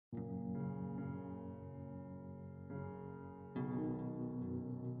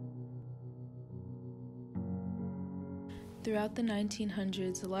Throughout the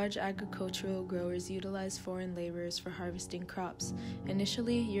 1900s, large agricultural growers utilized foreign laborers for harvesting crops.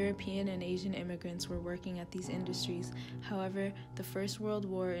 Initially, European and Asian immigrants were working at these industries. However, the First World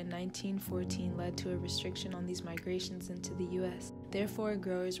War in 1914 led to a restriction on these migrations into the U.S. Therefore,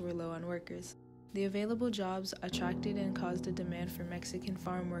 growers were low on workers. The available jobs attracted and caused a demand for Mexican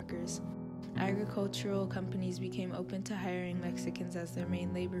farm workers. Agricultural companies became open to hiring Mexicans as their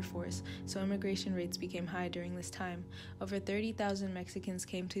main labor force, so immigration rates became high during this time. Over 30,000 Mexicans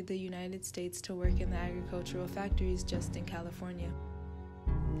came to the United States to work in the agricultural factories just in California.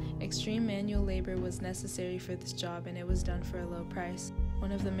 Extreme manual labor was necessary for this job, and it was done for a low price.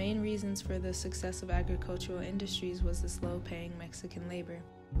 One of the main reasons for the success of agricultural industries was this low-paying Mexican labor.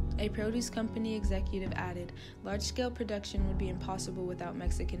 A produce company executive added, "Large-scale production would be impossible without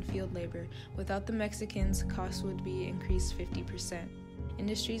Mexican field labor. Without the Mexicans, costs would be increased 50%.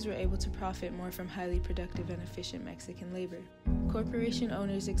 Industries were able to profit more from highly productive and efficient Mexican labor." Corporation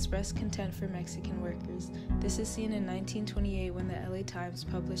owners expressed contempt for Mexican workers. This is seen in 1928 when the LA Times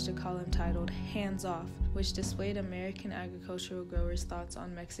published a column titled "Hands Off," which displayed American agricultural growers' thoughts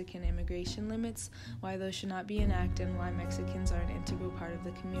on Mexican immigration limits, why those should not be enacted, and why Mexicans are an integral part of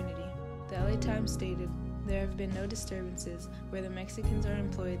the community. The LA Times stated, "There have been no disturbances. Where the Mexicans are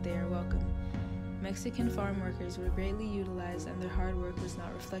employed, they are welcome." Mexican farm workers were greatly utilized, and their hard work was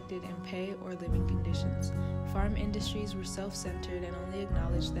not reflected in pay or living conditions. Farm industries were self-centered and only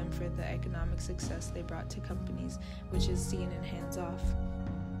acknowledged them for the economic success they brought to companies, which is seen in Hands Off.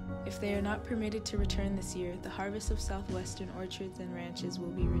 If they are not permitted to return this year, the harvest of southwestern orchards and ranches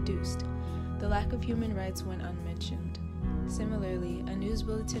will be reduced. The lack of human rights went unmentioned. Similarly, a news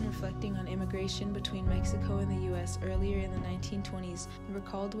bulletin reflecting on immigration between Mexico and the U.S. earlier in the 1920s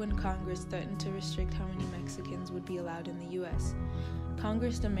recalled when Congress threatened to restrict how many Mexicans would be allowed in the U.S.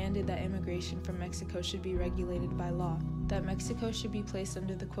 Congress demanded that immigration from Mexico should be regulated by law, that Mexico should be placed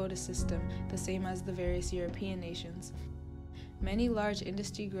under the quota system, the same as the various European nations. Many large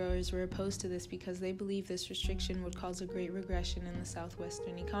industry growers were opposed to this because they believed this restriction would cause a great regression in the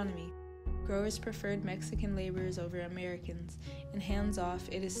southwestern economy. Growers preferred Mexican laborers over Americans. In Hands Off,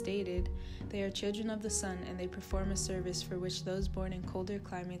 it is stated, "They are children of the sun, and they perform a service for which those born in colder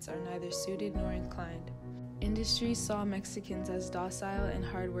climates are neither suited nor inclined." Industries saw Mexicans as docile and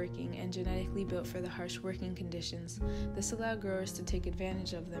hardworking and genetically built for the harsh working conditions. This allowed growers to take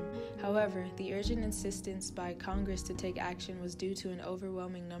advantage of them. However, the urgent insistence by Congress to take action was due to an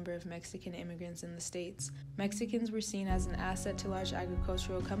overwhelming number of Mexican immigrants in the states. Mexicans were seen as an asset to large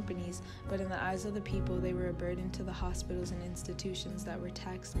agricultural companies, but in the eyes of the people, they were a burden to the hospitals and institutions that were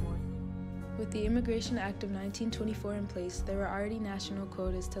taxed more. With the Immigration Act of 1924 in place, there were already national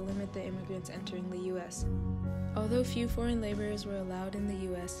quotas to limit the immigrants entering the U.S. Although few foreign laborers were allowed in the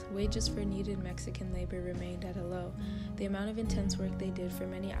U.S., wages for needed Mexican labor remained at a low. The amount of intense work they did for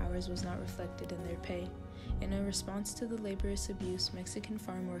many hours was not reflected in their pay. In a response to the laborious abuse, Mexican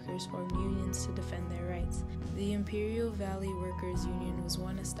farm workers formed unions to defend their rights. The Imperial Valley Workers Union was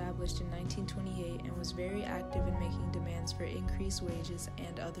one established in 1928 and was very active in making demands for increased wages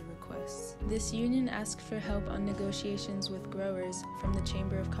and other requests. This union asked for help on negotiations with growers from the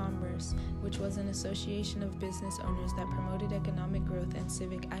Chamber of Commerce, which was an association of business owners that promoted economic growth and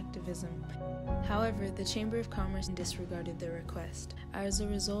civic activism. However, the Chamber of Commerce disregarded their request. As a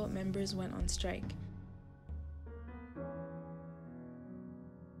result, members went on strike.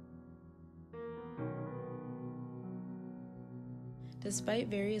 Despite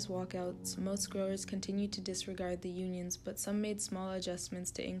various walkouts, most growers continued to disregard the unions, but some made small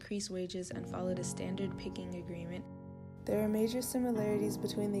adjustments to increase wages and followed a standard picking agreement. There are major similarities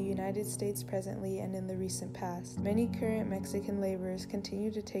between the United States presently and in the recent past. Many current Mexican laborers continue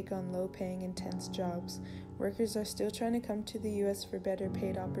to take on low-paying, intense jobs. Workers are still trying to come to the U.S. for better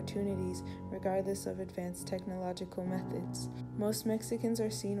paid opportunities, regardless of advanced technological methods. Most Mexicans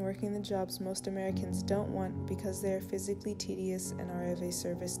are seen working the jobs most Americans don't want because they are physically tedious and are of a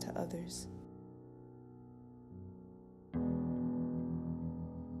service to others.